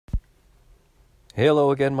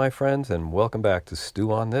Hello again, my friends, and welcome back to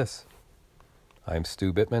Stew on This. I'm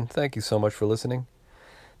Stu Bittman. Thank you so much for listening.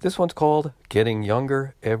 This one's called Getting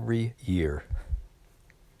Younger Every Year.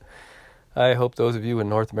 I hope those of you in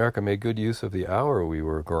North America made good use of the hour we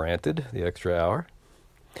were granted, the extra hour.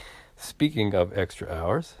 Speaking of extra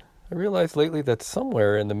hours, I realized lately that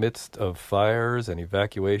somewhere in the midst of fires and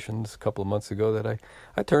evacuations a couple of months ago that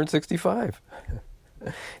I turned 65.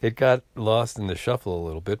 It got lost in the shuffle a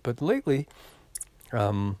little bit, but lately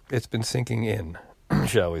it's been sinking in,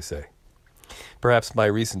 shall we say. Perhaps my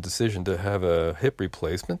recent decision to have a hip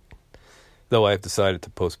replacement, though I have decided to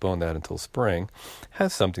postpone that until spring,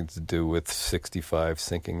 has something to do with 65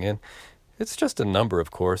 sinking in. It's just a number,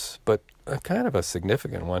 of course, but a kind of a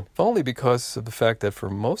significant one, if only because of the fact that for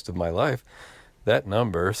most of my life, that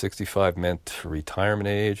number, 65, meant retirement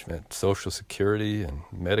age, meant Social Security and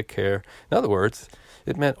Medicare. In other words,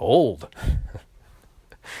 it meant old.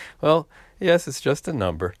 Well, yes, it's just a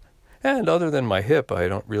number. And other than my hip, I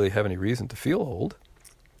don't really have any reason to feel old.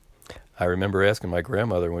 I remember asking my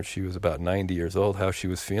grandmother when she was about 90 years old how she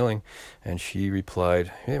was feeling, and she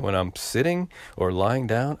replied, "Hey, when I'm sitting or lying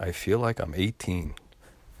down, I feel like I'm 18.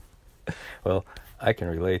 Well, I can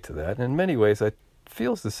relate to that. In many ways, it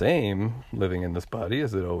feels the same living in this body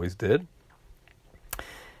as it always did.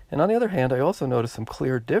 And on the other hand, I also noticed some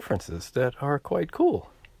clear differences that are quite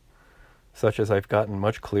cool, such as I've gotten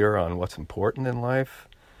much clearer on what's important in life,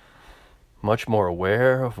 much more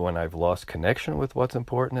aware of when I've lost connection with what's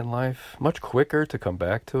important in life, much quicker to come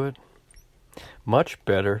back to it, much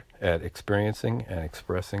better at experiencing and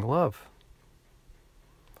expressing love.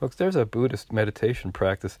 Folks, there's a Buddhist meditation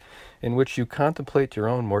practice in which you contemplate your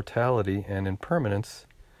own mortality and impermanence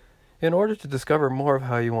in order to discover more of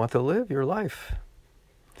how you want to live your life.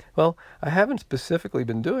 Well, I haven't specifically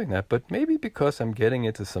been doing that, but maybe because I'm getting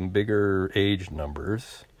into some bigger age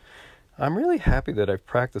numbers, I'm really happy that I've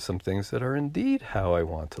practiced some things that are indeed how I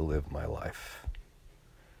want to live my life.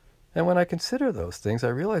 And when I consider those things, I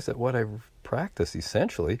realize that what I've practiced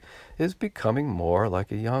essentially is becoming more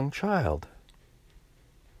like a young child.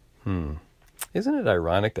 Isn't it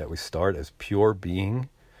ironic that we start as pure being,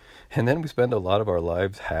 and then we spend a lot of our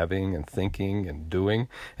lives having and thinking and doing,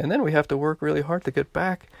 and then we have to work really hard to get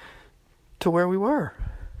back to where we were?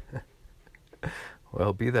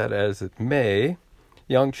 Well, be that as it may,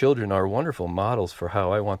 young children are wonderful models for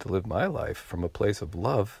how I want to live my life from a place of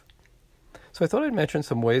love. So I thought I'd mention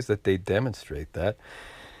some ways that they demonstrate that,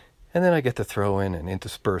 and then I get to throw in and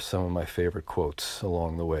intersperse some of my favorite quotes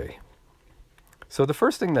along the way. So the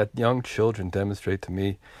first thing that young children demonstrate to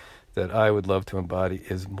me that I would love to embody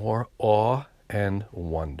is more awe and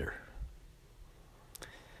wonder.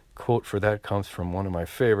 Quote for that comes from one of my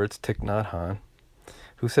favorites, Thich Nhat Hanh,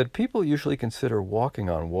 who said, "People usually consider walking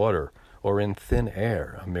on water or in thin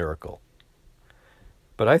air a miracle.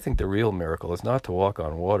 But I think the real miracle is not to walk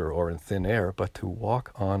on water or in thin air, but to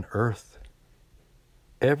walk on earth.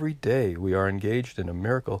 Every day we are engaged in a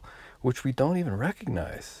miracle which we don't even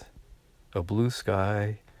recognize. A blue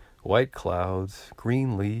sky, white clouds,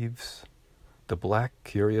 green leaves, the black,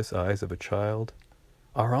 curious eyes of a child,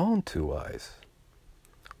 our own two eyes.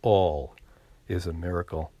 All is a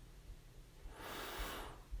miracle."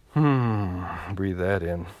 Breathe that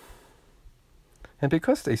in. And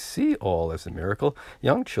because they see all as a miracle,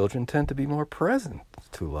 young children tend to be more present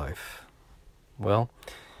to life. Well,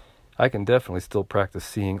 I can definitely still practice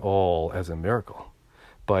seeing all as a miracle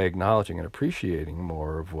by acknowledging and appreciating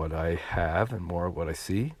more of what I have and more of what I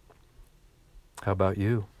see. How about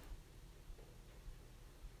you?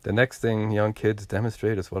 The next thing young kids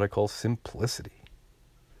demonstrate is what I call simplicity.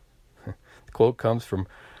 The quote comes from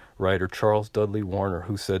writer Charles Dudley Warner,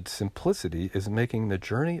 who said, "Simplicity is making the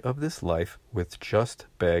journey of this life with just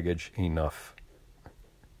baggage enough."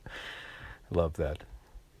 Love that.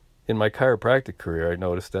 In my chiropractic career, I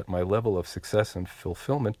noticed that my level of success and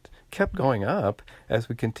fulfillment kept going up as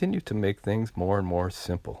we continued to make things more and more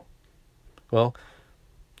simple. Well,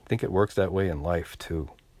 I think it works that way in life,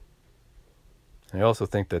 too. I also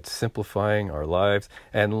think that simplifying our lives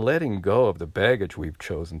and letting go of the baggage we've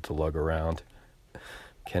chosen to lug around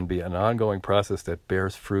can be an ongoing process that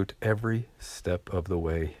bears fruit every step of the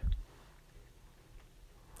way.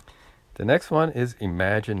 The next one is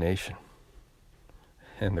imagination.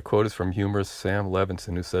 And the quote is from humorist Sam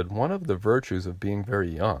Levinson, who said, "One of the virtues of being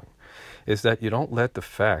very young is that you don't let the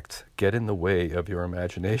facts get in the way of your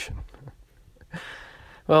imagination."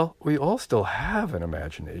 Well, we all still have an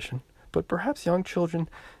imagination, but perhaps young children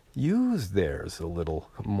use theirs a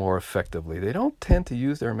little more effectively. They don't tend to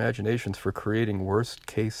use their imaginations for creating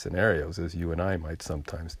worst-case scenarios, as you and I might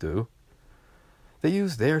sometimes do. They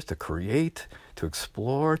use theirs to create, to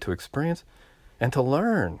explore, to experience, and to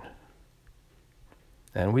learn.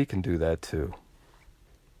 And we can do that too.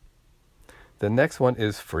 The next one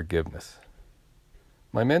is forgiveness.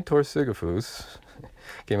 My mentor Sisyphus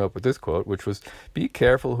came up with this quote, which was, "Be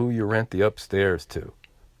careful who you rent the upstairs to."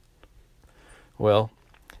 Well,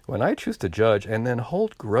 when I choose to judge and then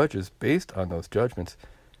hold grudges based on those judgments,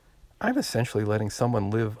 I'm essentially letting someone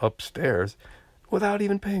live upstairs without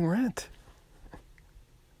even paying rent.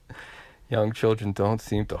 Young children don't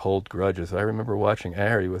seem to hold grudges. I remember watching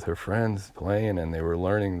Ari with her friends playing, and they were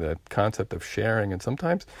learning the concept of sharing, and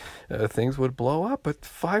sometimes things would blow up, but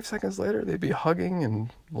 5 seconds later they'd be hugging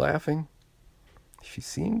and laughing. She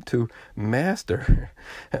seemed to master,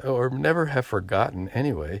 or never have forgotten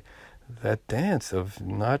anyway, that dance of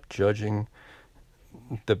not judging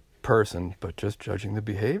the person, but just judging the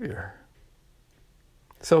behavior.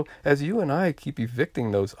 So as you and I keep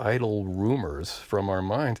evicting those idle rumors from our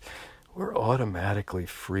minds, we're automatically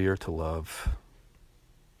freer to love.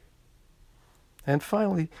 And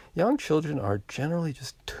finally, young children are generally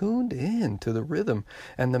just tuned in to the rhythm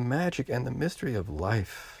and the magic and the mystery of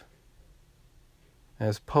life.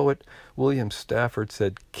 As poet William Stafford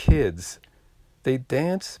said, kids, they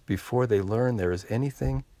dance before they learn there is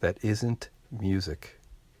anything that isn't music.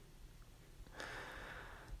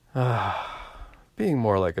 Being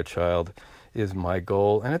more like a child is my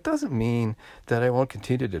goal, and it doesn't mean that I won't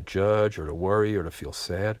continue to judge or to worry or to feel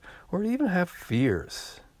sad or to even have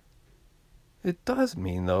fears. It does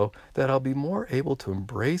mean, though, that I'll be more able to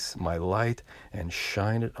embrace my light and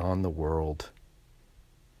shine it on the world.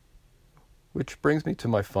 Which brings me to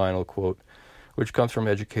my final quote, which comes from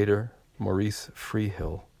educator Maurice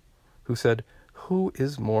Freehill, who said, "Who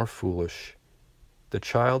is more foolish, the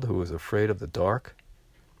child who is afraid of the dark,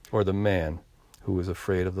 or the man who is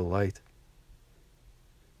afraid of the light?"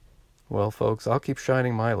 Well, folks, I'll keep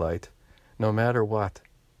shining my light, no matter what.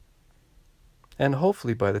 And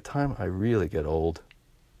hopefully by the time I really get old,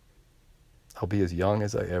 I'll be as young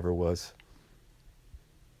as I ever was.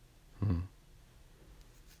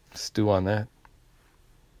 Stew on that.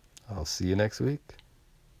 I'll see you next week.